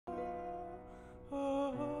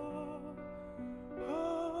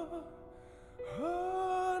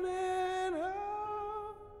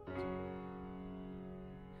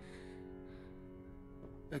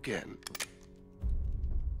again.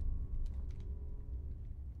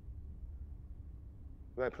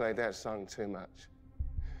 I played that song too much.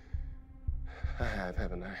 I have,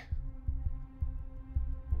 haven't I?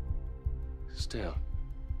 Still,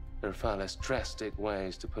 there are far less drastic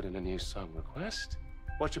ways to put in a new song request.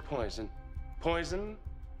 What's your poison? Poison?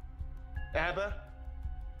 ABBA?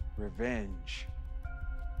 Revenge.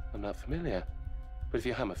 I'm not familiar. But if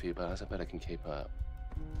you hum a few bars, I bet I can keep up.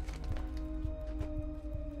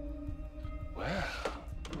 Well,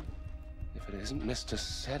 if it isn't Mr.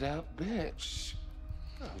 Set-Out Bitch.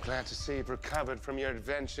 I'm glad to see you've recovered from your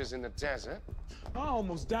adventures in the desert. I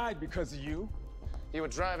almost died because of you. You were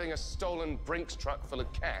driving a stolen Brinks truck full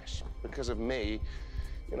of cash. Because of me,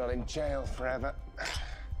 you're not in jail forever.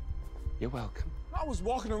 You're welcome. I was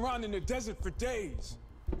walking around in the desert for days.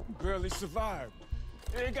 Barely survived.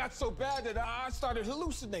 It got so bad that I started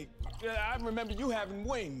hallucinating. I remember you having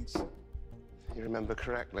wings. You remember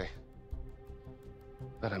correctly.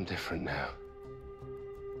 But I'm different now.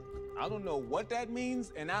 I don't know what that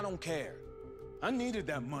means, and I don't care. I needed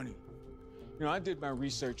that money. You know, I did my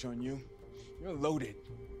research on you. You're loaded,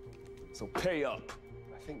 so pay up.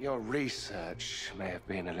 I think your research may have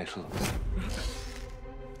been a little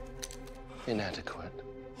inadequate.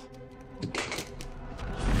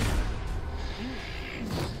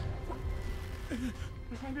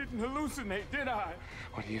 I didn't hallucinate, did I?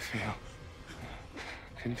 What do you feel?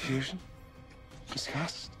 Confusion?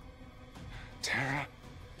 Disgust? Terror?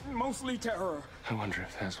 Mostly terror. I wonder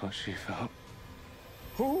if that's what she felt.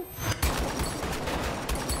 Who?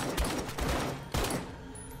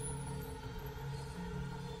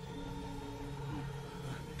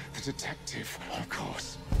 The detective, of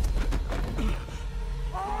course. You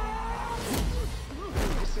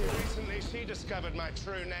see, recently she discovered my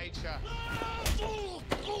true nature.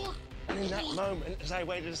 And in that moment, as I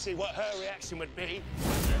waited to see what her reaction would be,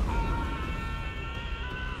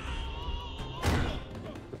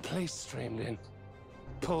 the police streamed in,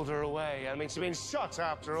 pulled her away. I mean, she'd been shot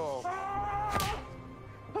after all.